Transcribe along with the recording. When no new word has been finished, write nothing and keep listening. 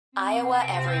Iowa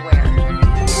Everywhere.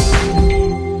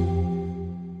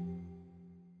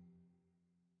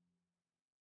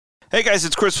 Hey guys,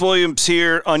 it's Chris Williams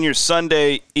here on your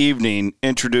Sunday evening,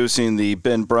 introducing the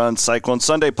Ben Bruns Cyclone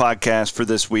Sunday podcast for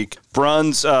this week.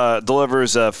 Bruns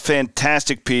delivers a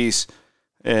fantastic piece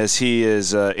as he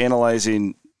is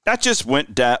analyzing not just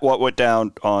what went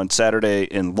down on Saturday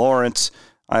in Lawrence,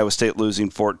 Iowa State losing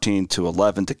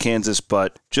 14-11 to Kansas,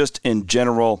 but just in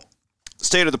general,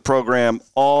 state of the program,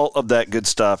 all of that good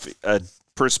stuff, a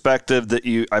perspective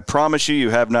that I promise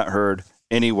you have not heard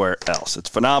anywhere else. It's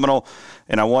phenomenal,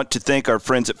 and I want to thank our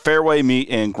friends at Fairway Meat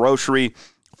and Grocery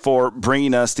for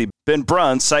bringing us the Ben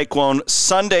Bruns Cyclone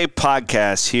Sunday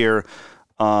podcast here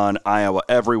on Iowa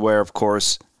Everywhere, of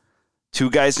course.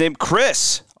 Two guys named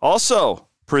Chris, also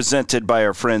presented by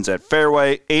our friends at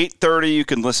Fairway. 8:30, you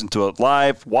can listen to it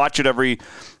live, watch it every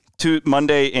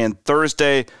Monday and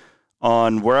Thursday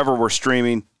on wherever we're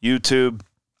streaming, YouTube,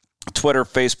 Twitter,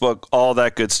 Facebook, all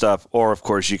that good stuff. Or, of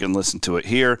course, you can listen to it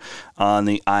here on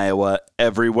the Iowa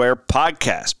Everywhere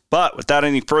podcast. But without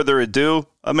any further ado,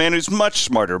 a man who's much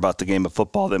smarter about the game of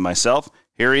football than myself,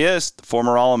 here he is, the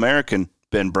former All-American,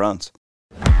 Ben Bruns.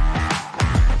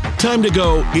 Time to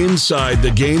go inside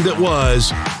the game that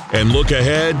was and look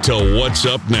ahead to what's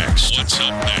up next.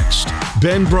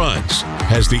 Ben Bruns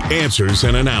has the answers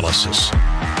and analysis.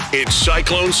 It's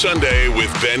Cyclone Sunday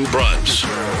with Ben Bruns,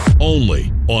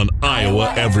 only on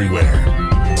Iowa Everywhere.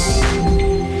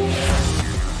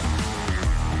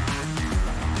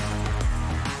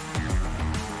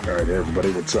 All right,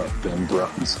 everybody, what's up? Ben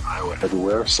Bruns, Iowa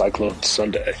Everywhere, Cyclone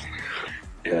Sunday.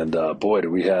 And boy,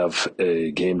 do we have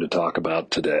a game to talk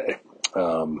about today.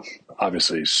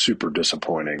 Obviously, super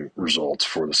disappointing results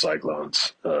for the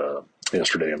Cyclones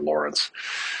yesterday in Lawrence.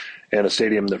 And a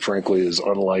stadium that, frankly, is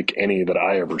unlike any that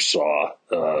I ever saw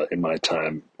in my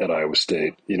time at Iowa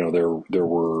State. You know, there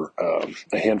were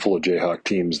a handful of Jayhawk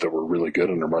teams that were really good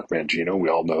under Mark Mangino. We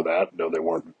all know that. No, they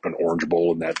weren't an Orange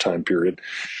Bowl in that time period.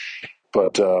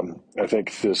 But I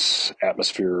think this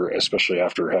atmosphere, especially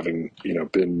after having,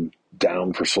 been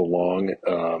down for so long,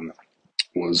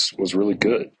 was really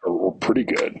good or pretty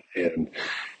good. And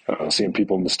seeing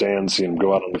people in the stands, seeing them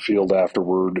go out on the field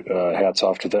afterward, hats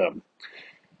off to them.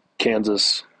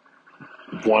 Kansas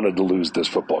wanted to lose this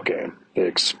football game. They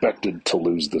expected to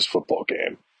lose this football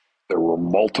game. There were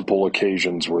multiple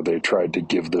occasions where they tried to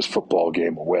give this football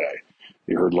game away.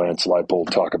 You heard Lance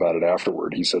Leipold talk about it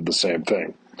afterward. He said the same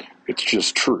thing. It's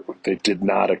just true. They did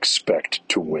not expect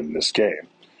to win this game.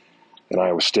 And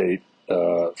Iowa State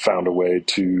found a way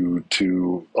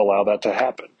to allow that to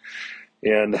happen.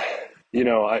 And,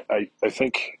 I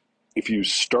think if you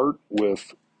start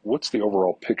with what's the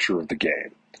overall picture of the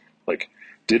game, like,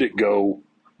 did it go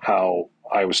how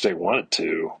Iowa State wanted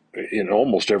to in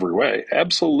almost every way?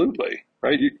 Absolutely,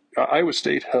 right? Iowa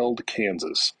State held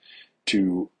Kansas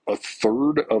to a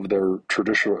third of their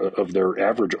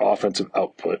average offensive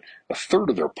output, a third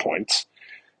of their points.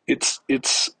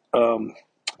 The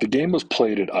game was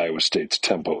played at Iowa State's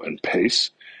tempo and pace.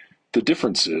 The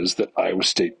difference is that Iowa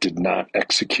State did not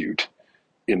execute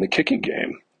in the kicking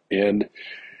game, and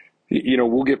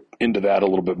we'll get into that a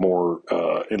little bit more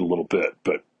in a little bit,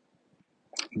 but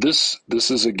this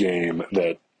is a game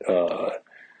that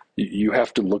you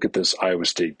have to look at this Iowa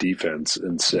State defense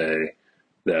and say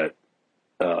that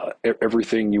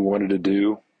everything you wanted to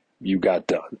do, you got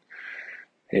done.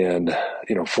 And,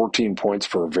 14 points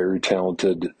for a very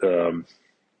talented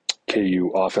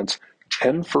KU offense,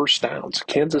 10 first downs.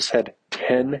 Kansas had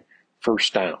 10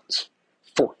 first downs,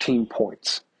 14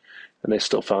 points, and they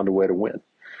still found a way to win.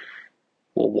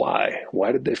 Well, why?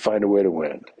 Why did they find a way to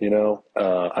win?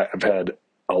 I've had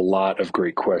a lot of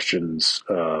great questions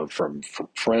from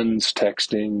friends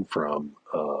texting, from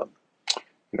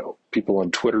people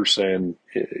on Twitter saying,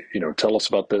 tell us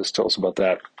about this, tell us about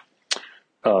that,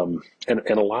 and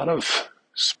a lot of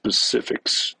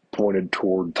specifics pointed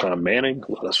toward Tom Manning,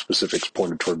 a lot of specifics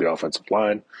pointed toward the offensive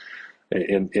line,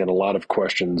 and a lot of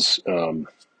questions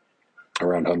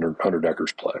around Hunter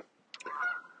Decker's play.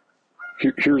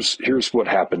 Here's what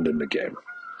happened in the game.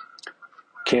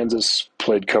 Kansas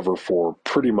played cover 4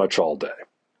 pretty much all day.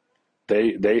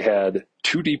 They had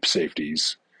 2 deep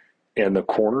safeties, and the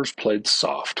corners played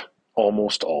soft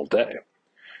almost all day.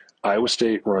 Iowa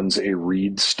State runs a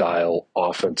read-style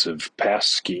offensive pass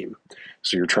scheme.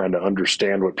 So you're trying to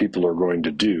understand what people are going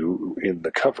to do in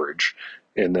the coverage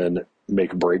and then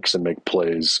make breaks and make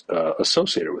plays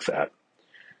associated with that.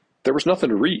 There was nothing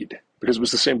to read because it was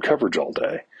the same coverage all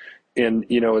day. And,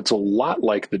 it's a lot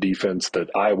like the defense that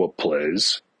Iowa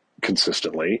plays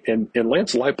consistently. And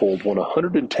Lance Leipold won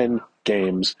 110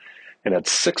 games and had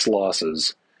 6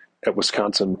 losses at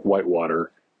Wisconsin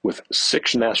Whitewater with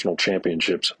 6 national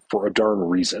championships for a darn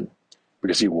reason,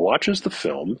 because he watches the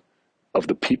film of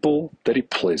the people that he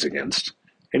plays against,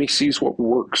 and he sees what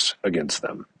works against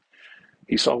them.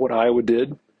 He saw what Iowa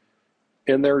did,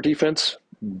 and their defense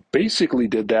basically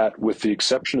did that with the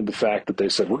exception of the fact that they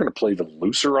said, we're going to play even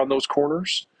looser on those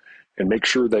corners and make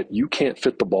sure that you can't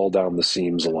fit the ball down the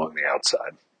seams along the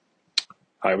outside.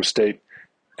 Iowa State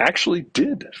actually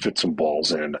did fit some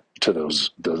balls in to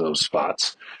those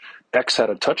spots. X had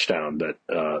a touchdown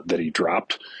that he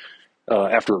dropped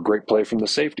after a great play from the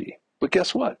safety. But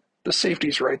guess what? The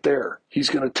safety's right there. He's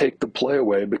going to take the play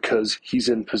away because he's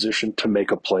in position to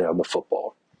make a play on the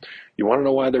football. You want to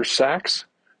know why there's sacks?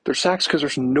 There's sacks because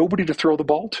there's nobody to throw the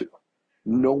ball to.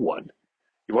 No one.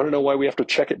 You want to know why we have to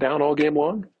check it down all game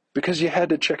long? Because you had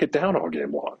to check it down all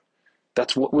game long.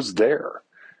 That's what was there.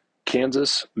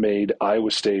 Kansas made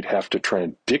Iowa State have to try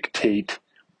and dictate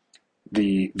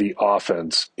the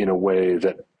offense in a way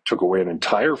that took away an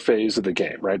entire phase of the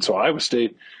game, right? So Iowa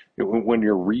State, when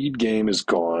your read game is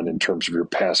gone in terms of your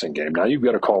passing game, now you've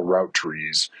got to call route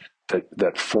trees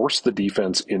that force the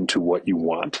defense into what you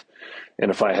want. And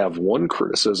if I have one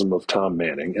criticism of Tom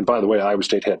Manning, and by the way, Iowa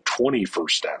State had 20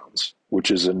 first downs,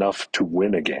 which is enough to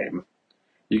win a game.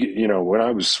 You know, when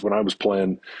I was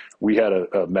playing, we had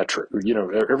a metric. You know,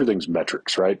 everything's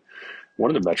metrics, right?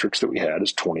 One of the metrics that we had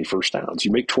is 20 first downs.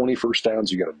 You make 20 first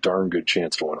downs, you got a darn good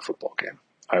chance to win a football game.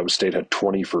 Iowa State had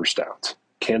 20 first downs.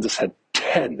 Kansas had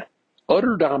 10.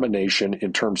 Utter domination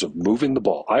in terms of moving the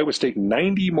ball. Iowa State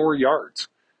 90 more yards,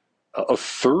 a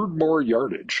third more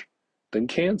yardage than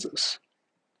Kansas,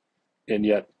 and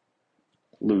yet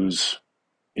lose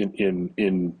in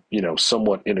you know,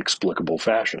 somewhat inexplicable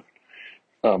fashion.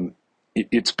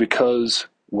 It's because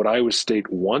what Iowa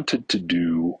State wanted to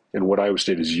do and what Iowa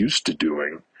State is used to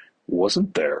doing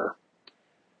wasn't there.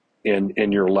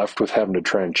 And you're left with having to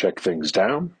try and check things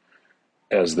down.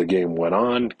 As the game went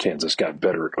on, Kansas got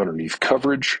better at underneath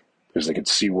coverage because they could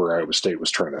see where Iowa State was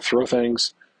trying to throw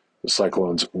things. The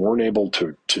Cyclones weren't able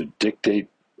to dictate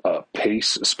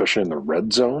pace, especially in the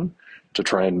red zone, to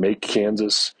try and make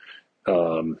Kansas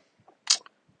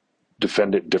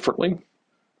defend it differently.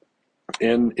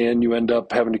 And you end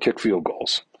up having to kick field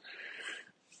goals.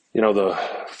 You know, the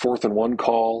 4th and 1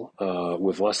 call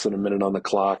with less than a minute on the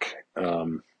clock.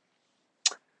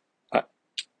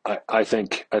 I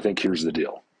think here's the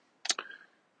deal.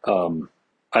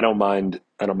 I don't mind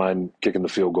kicking the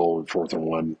field goal in 4th and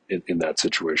 1 in that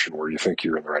situation where you think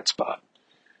you're in the right spot.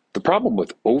 The problem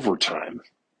with overtime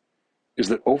is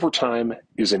that overtime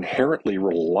is inherently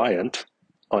reliant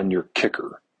on your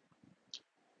kicker.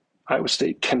 Iowa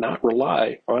State cannot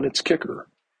rely on its kicker.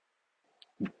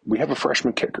 We have a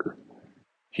freshman kicker.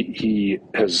 He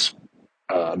has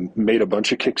made a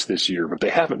bunch of kicks this year, but they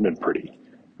haven't been pretty,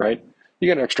 right? You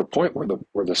get an extra point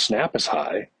where the snap is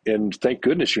high, and thank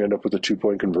goodness you end up with a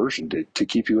 2-point conversion to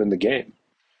keep you in the game.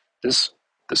 This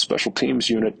special teams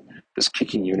unit, this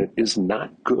kicking unit is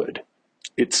not good.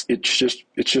 It's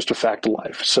just a fact of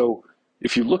life. So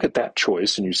if you look at that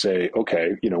choice and you say,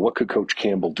 okay, you know, what could Coach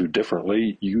Campbell do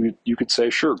differently? You could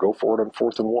say, sure, go for it on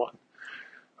 4th and 1.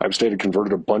 Iowa State had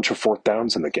converted a bunch of 4th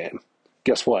downs in the game.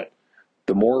 Guess what?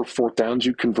 The more 4th downs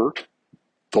you convert,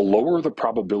 the lower the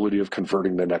probability of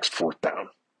converting the next 4th down.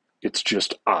 It's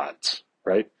just odds,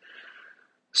 right?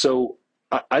 So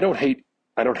I don't hate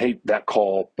that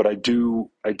call, but I do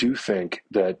think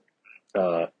that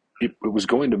it was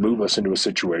going to move us into a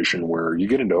situation where you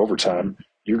get into overtime,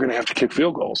 you're going to have to kick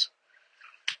field goals.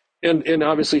 And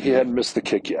obviously he hadn't missed the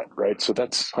kick yet, right? So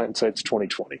that's hindsight's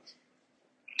 2020.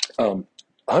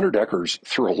 Hunter Deckers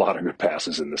threw a lot of good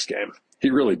passes in this game. He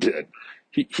really did.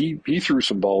 He threw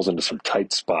some balls into some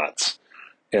tight spots,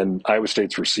 and Iowa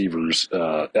State's receivers,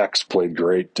 X played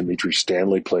great, Dimitri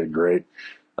Stanley played great,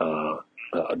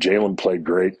 Jalen played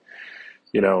great.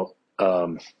 You know,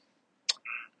 and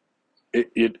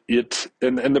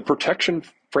the protection,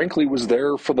 frankly, was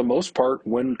there for the most part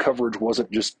when coverage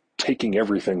wasn't just taking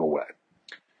everything away.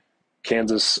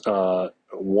 Kansas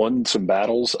won some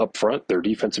battles up front. Their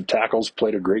defensive tackles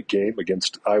played a great game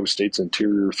against Iowa State's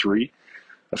interior 3.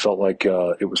 I felt like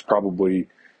it was probably,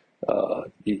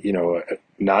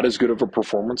 not as good of a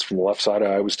performance from the left side of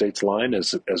Iowa State's line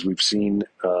as we've seen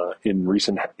in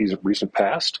recent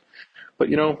past. But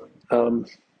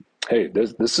hey,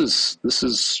 this is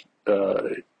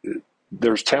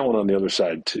there's talent on the other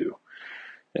side too,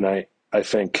 and I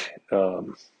think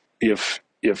if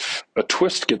a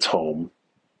twist gets home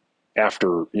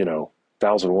after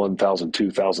 1001, 1002,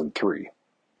 1003.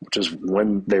 Which is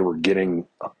when they were getting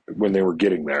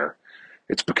there,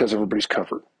 it's because everybody's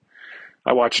covered.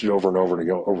 I watched it over and over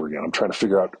and over again. I'm trying to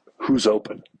figure out who's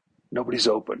open? Nobody's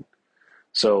open.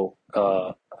 So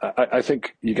I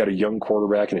think you got a young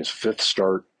quarterback in his fifth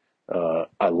start.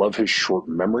 I love his short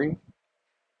memory,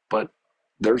 but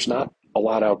there's not a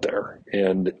lot out there.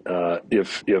 And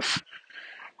if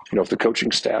the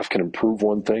coaching staff can improve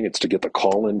one thing, it's to get the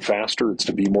call in faster. It's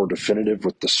to be more definitive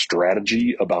with the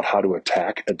strategy about how to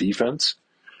attack a defense.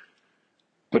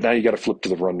 But now you got to flip to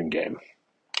the running game,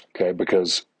 okay?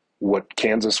 Because what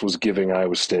Kansas was giving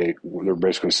Iowa State, they're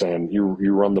basically saying you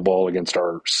run the ball against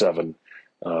our 7.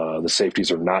 The safeties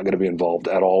are not going to be involved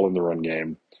at all in the run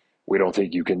game. We don't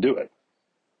think you can do it.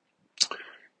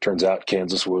 Turns out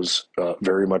Kansas was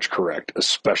very much correct,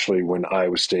 especially when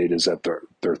Iowa State is at their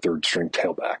third-string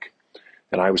tailback.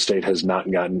 And Iowa State has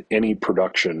not gotten any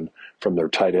production from their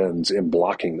tight ends in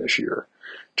blocking this year.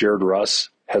 Jared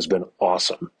Russ has been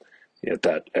awesome at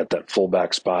that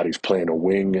fullback spot. He's playing a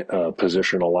wing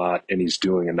position a lot, and he's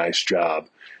doing a nice job.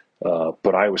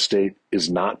 But Iowa State is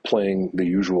not playing the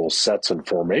usual sets and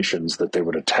formations that they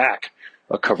would attack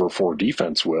a cover 4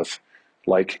 defense with,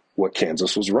 like what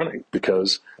Kansas was running,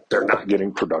 because they're not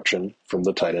getting production from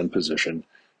the tight end position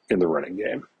in the running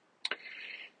game.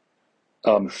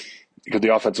 Could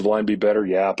the offensive line be better?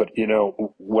 Yeah, but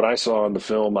what I saw in the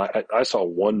film, I saw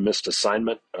one missed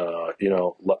assignment.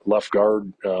 Left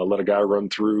guard let a guy run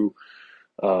through,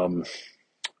 and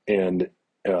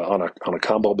on a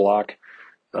combo block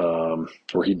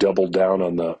where he doubled down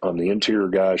on the interior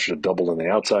guy, should have doubled on the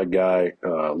outside guy.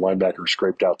 Linebacker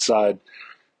scraped outside.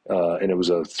 And it was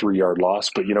a 3-yard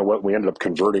loss. But you know what? We ended up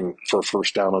converting for a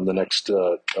first down on the next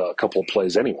couple of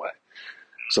plays anyway.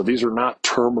 So these are not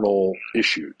terminal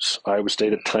issues. Iowa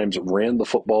State at times ran the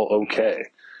football okay,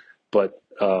 but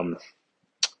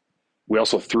we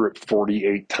also threw it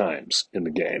 48 times in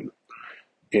the game.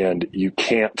 And you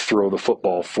can't throw the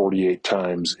football 48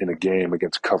 times in a game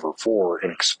against cover 4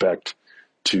 and expect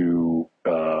to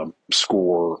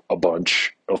score a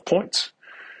bunch of points.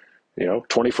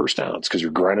 20 first downs because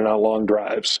you're grinding out long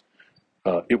drives.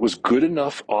 It was good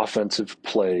enough offensive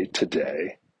play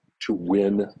today to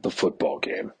win the football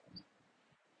game.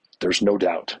 There's no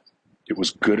doubt. It was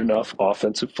good enough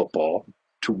offensive football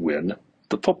to win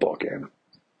the football game.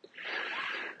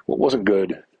 What wasn't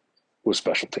good was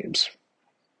special teams.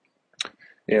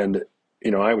 And,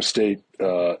 Iowa State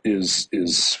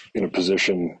is in a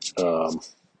position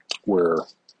where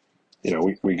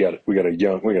we got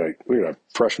a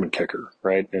freshman kicker,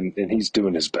 right? And he's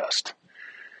doing his best.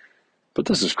 But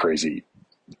this is crazy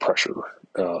pressure.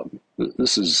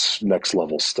 This is next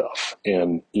level stuff.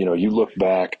 And, you look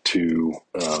back to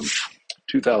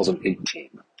 2018.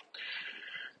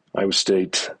 Iowa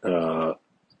State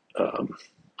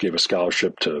gave a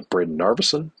scholarship to Braden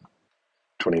Narveson.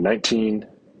 2019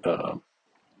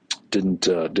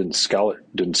 didn't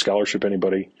scholarship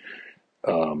anybody.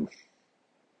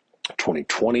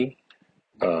 2020,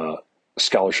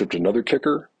 scholarship to another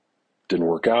kicker, didn't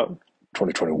work out.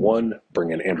 2021,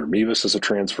 bring in Andrew Mevis as a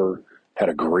transfer, had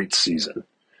a great season.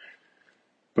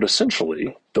 But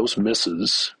essentially, those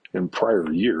misses in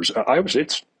prior years, Iowa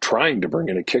State's trying to bring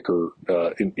in a kicker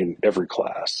in every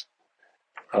class,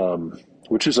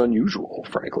 which is unusual,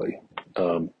 frankly.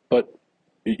 But,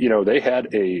 they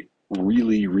had a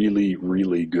really, really,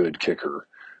 really good kicker,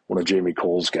 one of Jamie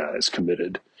Cole's guys,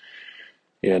 committed.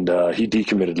 And he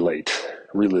decommitted late,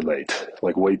 really late,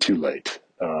 like way too late,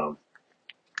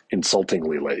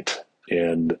 insultingly late.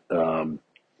 And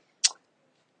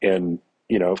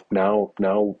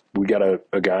now we got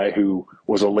a guy who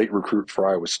was a late recruit for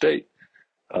Iowa State,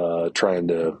 trying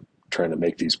to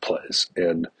make these plays.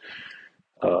 And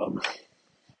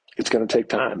it's going to take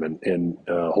time, and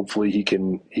hopefully he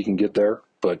can get there.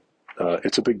 But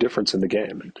it's a big difference in the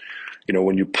game. And,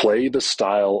 when you play the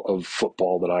style of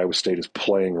football that Iowa State is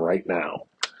playing right now,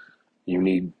 you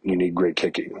need great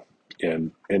kicking.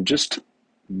 And just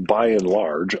by and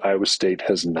large, Iowa State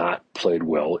has not played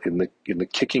well in the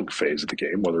kicking phase of the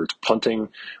game, whether it's punting,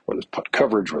 whether it's punt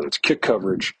coverage, whether it's kick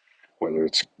coverage, whether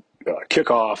it's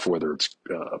kickoff, whether it's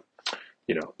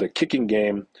the kicking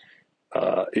game.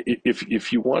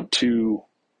 If you want to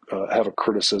have a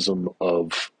criticism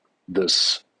of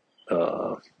this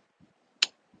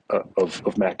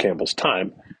of Matt Campbell's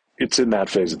time, it's in that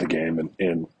phase of the game,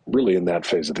 and really in that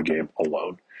phase of the game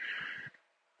alone.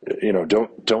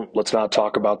 Let's not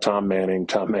talk about Tom Manning.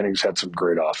 Tom Manning's had some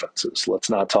great offenses. Let's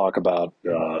not talk about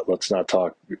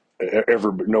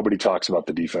nobody talks about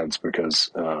the defense because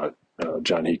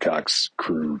John Heacock's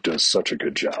crew does such a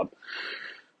good job.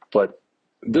 But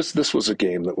this was a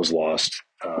game that was lost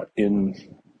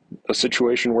in a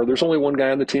situation where there's only one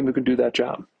guy on the team who can do that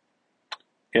job.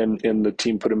 And the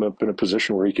team put him up in a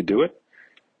position where he could do it.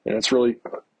 And it's really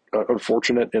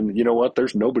unfortunate. And you know what?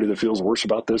 There's nobody that feels worse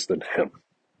about this than him.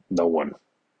 No one.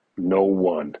 No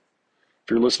one.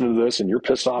 If you're listening to this and you're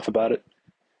pissed off about it,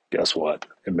 guess what?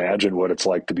 Imagine what it's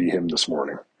like to be him this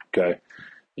morning. Okay.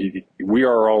 We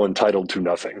are all entitled to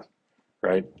nothing,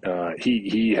 right?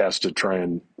 He has to try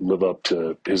and live up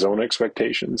to his own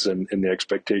expectations and the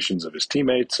expectations of his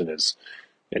teammates and his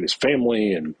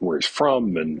family and where he's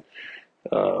from and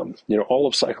all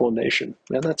of Cyclone Nation.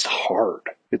 Man, that's hard.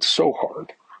 It's so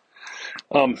hard.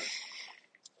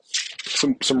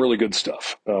 Some really good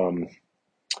stuff. Number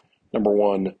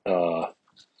one,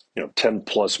 10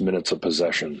 plus minutes of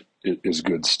possession is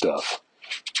good stuff.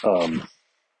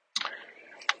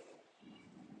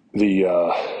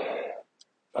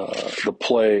 The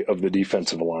play of the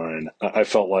defensive line, I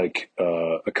felt like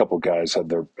a couple guys had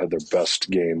their best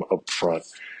game up front.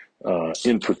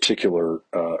 In particular,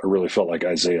 I really felt like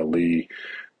Isaiah Lee,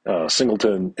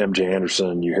 Singleton, MJ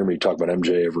Anderson. You hear me talk about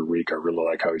MJ every week. I really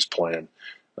like how he's playing.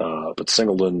 But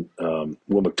Singleton,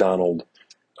 Will McDonald,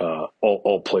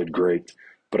 all played great.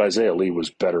 But Isaiah Lee was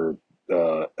better,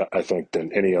 I think,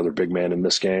 than any other big man in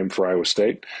this game for Iowa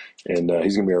State. And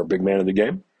he's going to be our big man of the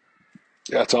game.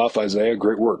 That's off, Isaiah.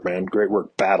 Great work, man. Great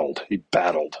work. Battled. He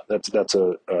battled. That's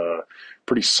a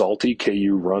pretty salty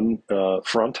KU run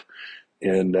front,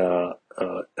 and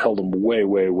held them way,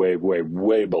 way, way, way,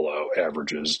 way below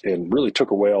averages, and really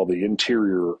took away all the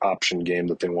interior option game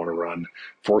that they want to run,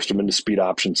 forced them into speed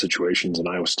option situations, and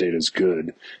Iowa State is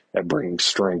good at bringing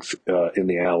strength in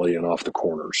the alley and off the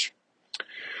corners.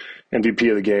 MVP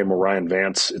of the game, Orion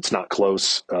Vance. It's not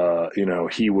close.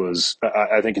 He was.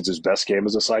 I think it's his best game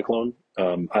as a Cyclone.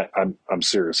 I'm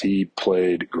serious. He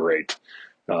played great.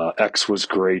 X was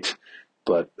great,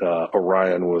 but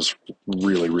Orion was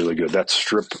really, really good. That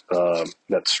strip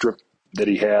that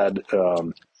he had,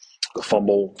 the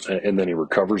fumble, and then he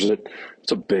recovers it.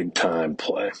 It's a big time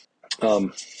play.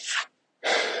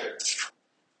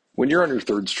 When you're on your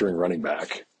third string running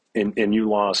back and you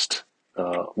lost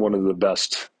one of the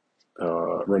best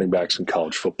running backs in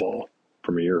college football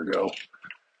from a year ago,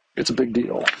 it's a big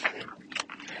deal.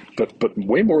 But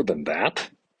way more than that,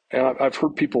 and I've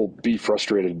heard people be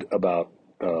frustrated about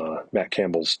Matt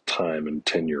Campbell's time and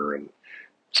tenure, and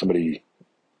somebody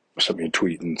sent me a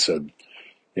tweet and said,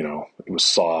 it was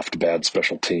soft, bad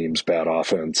special teams, bad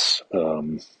offense.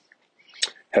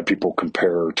 Had people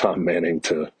compare Tom Manning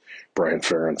to Brian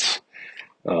Ferentz.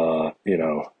 That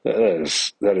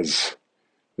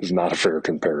is not a fair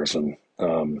comparison.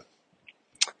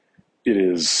 It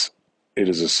is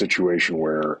a situation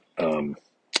where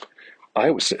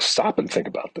Iowa State, stop and think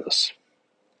about this.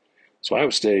 So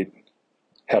Iowa State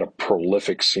had a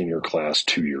prolific senior class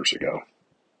 2 years ago.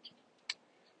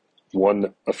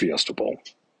 Won a Fiesta Bowl.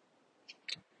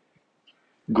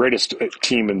 Greatest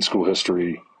team in school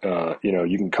history.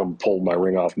 You can come pull my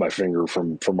ring off my finger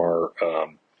from our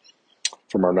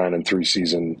 9-3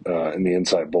 season in the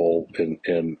Insight Bowl,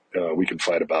 and we can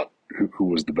fight about who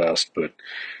was the best. But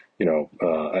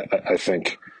I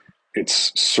think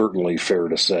it's certainly fair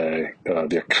to say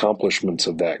the accomplishments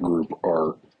of that group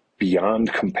are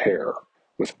beyond compare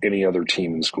with any other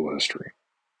team in school history.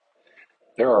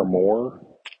 There are more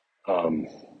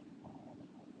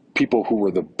people who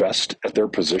were the best at their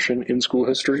position in school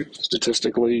history,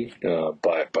 statistically,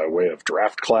 by way of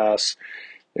draft class,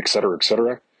 et cetera,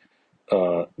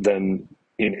 than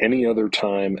in any other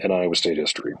time in Iowa State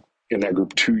history in that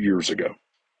group 2 years ago.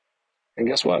 And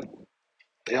guess what?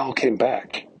 They all came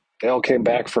back. They all came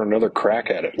back for another crack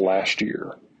at it last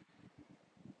year.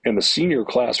 And the senior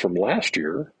class from last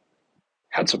year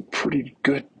had some pretty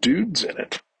good dudes in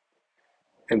it.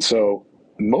 And so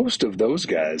most of those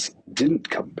guys didn't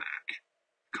come back.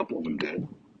 A couple of them did.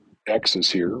 X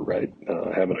is here, right?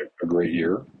 Having a great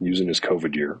year, using his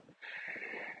COVID year.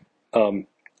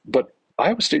 But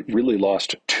Iowa State really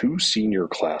lost 2 senior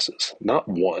classes, not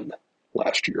one,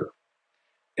 last year.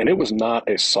 And it was not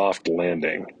a soft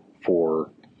landing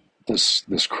for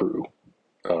this crew.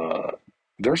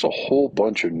 There's a whole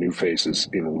bunch of new faces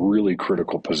in really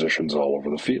critical positions all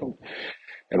over the field.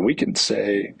 And we can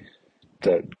say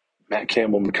that Matt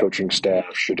Campbell and the coaching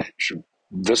staff should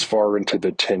this far into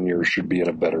the tenure should be in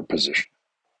a better position.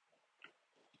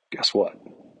 Guess what?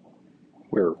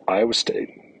 We're Iowa State.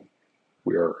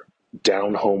 We are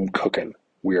down home cooking.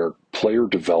 We are player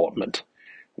development.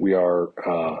 We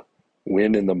are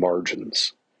win in the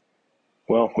margins.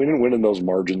 Well, we didn't win in those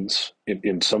margins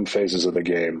in some phases of the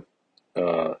game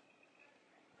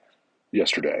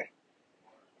yesterday.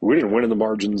 We didn't win in the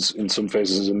margins in some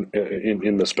phases in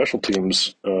the special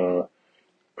teams.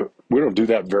 We don't do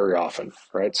that very often,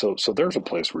 right? So there's a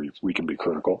place where we can be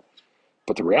critical.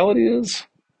 But the reality is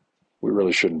we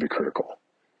really shouldn't be critical.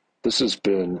 This has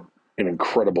been an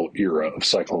incredible era of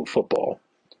Cyclone football.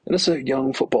 And this is a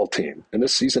young football team, and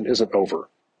this season isn't over.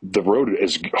 The road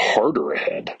is harder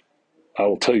ahead. I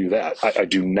will tell you that. I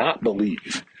do not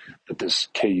believe that this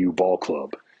KU ball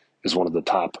club is one of the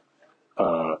top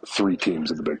 3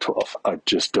 teams in the Big 12. I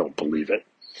just don't believe it.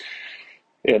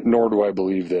 And nor do I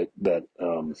believe that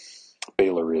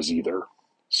Baylor is either.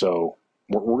 So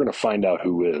we're going to find out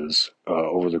who is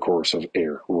over the course of a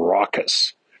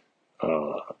raucous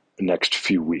next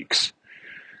few weeks.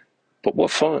 But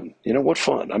what fun. What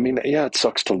fun. I mean, yeah, it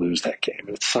sucks to lose that game.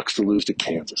 It sucks to lose to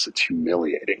Kansas. It's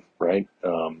humiliating, right?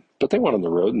 But they went on the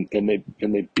road and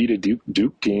they beat a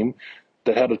Duke team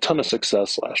that had a ton of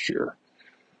success last year,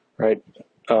 right?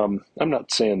 I'm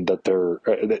not saying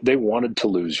that they wanted to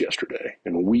lose yesterday,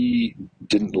 and we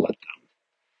didn't let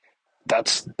them.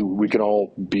 We can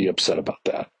all be upset about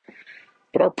that.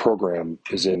 But our program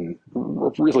is in a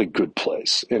really good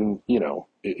place. And,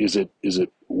 is it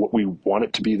what we want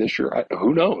it to be this year?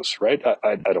 Who knows, right?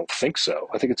 I don't think so.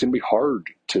 I think it's going to be hard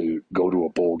to go to a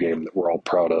bowl game that we're all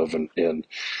proud of and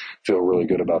feel really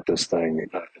good about this thing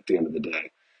at the end of the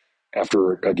day.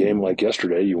 After a game like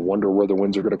yesterday, you wonder where the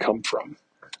wins are going to come from.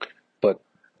 But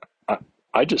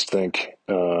I just think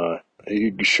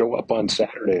you show up on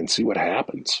Saturday and see what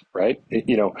happens, right?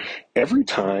 Every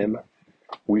time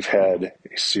we've had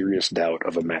a serious doubt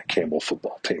of a Matt Campbell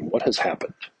football team, what has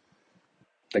happened?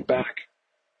 Think back.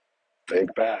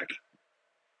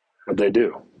 What'd they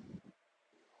do?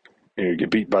 You get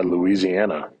beat by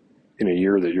Louisiana in a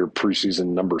year that you're preseason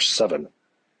number 7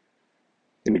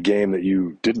 in a game that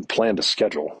you didn't plan to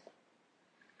schedule.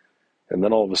 And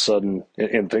then all of a sudden,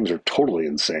 and things are totally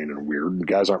insane and weird, and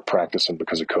guys aren't practicing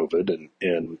because of COVID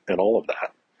and all of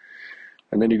that.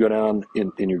 And then you go down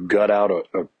and you gut out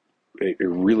a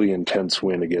really intense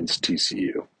win against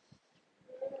TCU.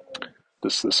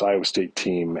 This Iowa State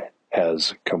team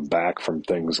has come back from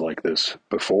things like this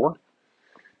before,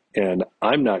 and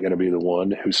I'm not going to be the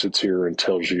one who sits here and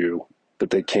tells you that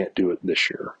they can't do it this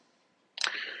year.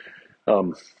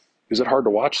 Is it hard to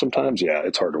watch sometimes? Yeah,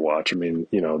 it's hard to watch. I mean,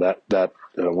 that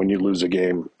when you lose a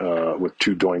game with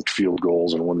 2 doinked field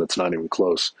goals and one that's not even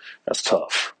close, that's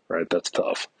tough, right? That's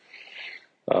tough.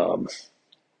 I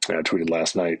tweeted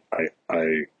last night.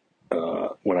 I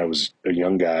when I was a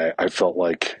young guy, I felt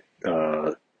like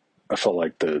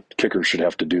the kickers should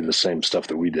have to do the same stuff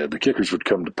that we did. The kickers would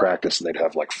come to practice and they'd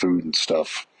have like food and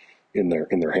stuff in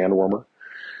their hand warmer,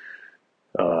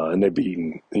 and they'd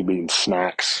be eating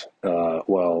snacks.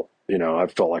 I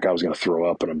felt like I was going to throw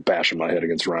up, and I'm bashing my head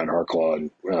against Ryan Harklaw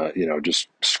and just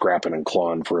scrapping and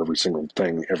clawing for every single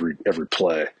thing, every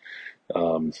play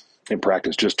in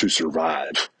practice just to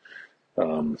survive.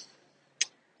 And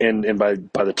by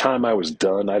the time I was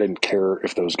done, I didn't care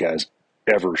if those guys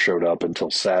ever showed up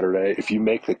until Saturday. If you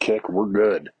make the kick, we're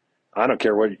good. I don't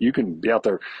care what you can be out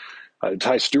there.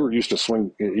 Ty Stewart used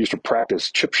to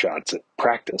practice chip shots at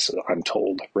practice, I'm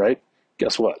told, right?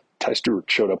 Guess what? Ty Stewart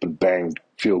showed up and banged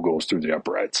field goals through the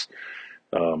uprights.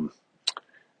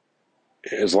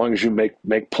 As long as you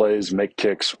make plays, make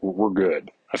kicks, we're good.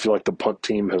 I feel like the punt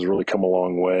team has really come a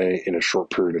long way in a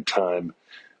short period of time.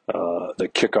 The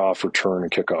kickoff return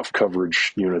and kickoff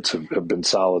coverage units have been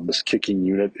solid. This kicking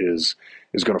unit is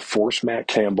going to force Matt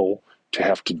Campbell to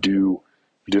have to do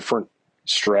different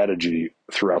strategy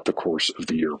throughout the course of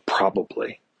the year,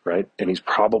 probably, right? And he's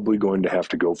probably going to have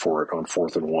to go for it on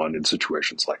 4th and 1 in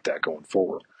situations like that going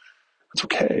forward. It's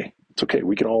okay. It's okay.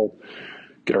 We can all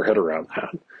get our head around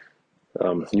that.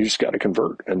 You just got to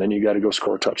convert, and then you got to go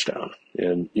score a touchdown.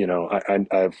 And, I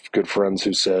have good friends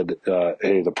who said,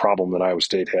 hey, the problem that Iowa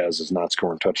State has is not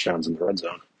scoring touchdowns in the red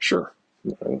zone. Sure.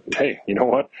 Hey, you know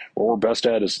what? What we're best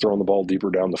at is throwing the ball deeper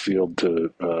down the field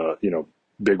to,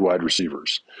 big wide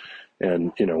receivers.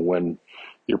 And, when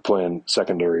you're playing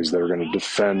secondaries that are going to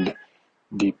defend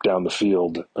deep down the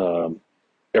field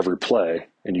every play,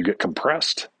 and you get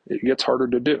compressed, it gets harder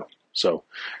to do. So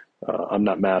I'm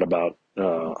not mad about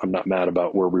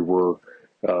where we were.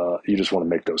 You just want to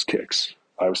make those kicks.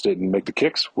 Iowa State didn't make the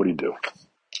kicks. What do you do?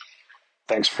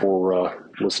 Thanks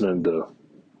for listening to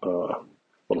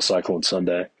Little Cyclone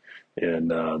Sunday.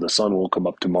 And the sun will come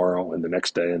up tomorrow and the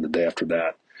next day and the day after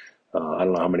that. I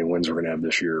don't know how many wins we're going to have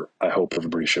this year. I hope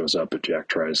everybody shows up at Jack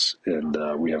Trice, and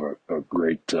we have a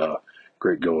great go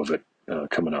of it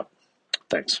coming up.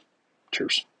 Thanks.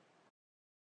 Cheers.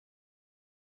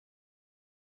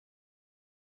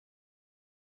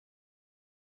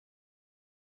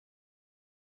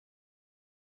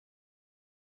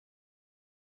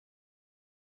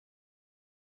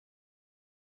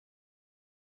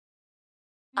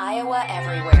 Iowa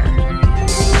Everywhere.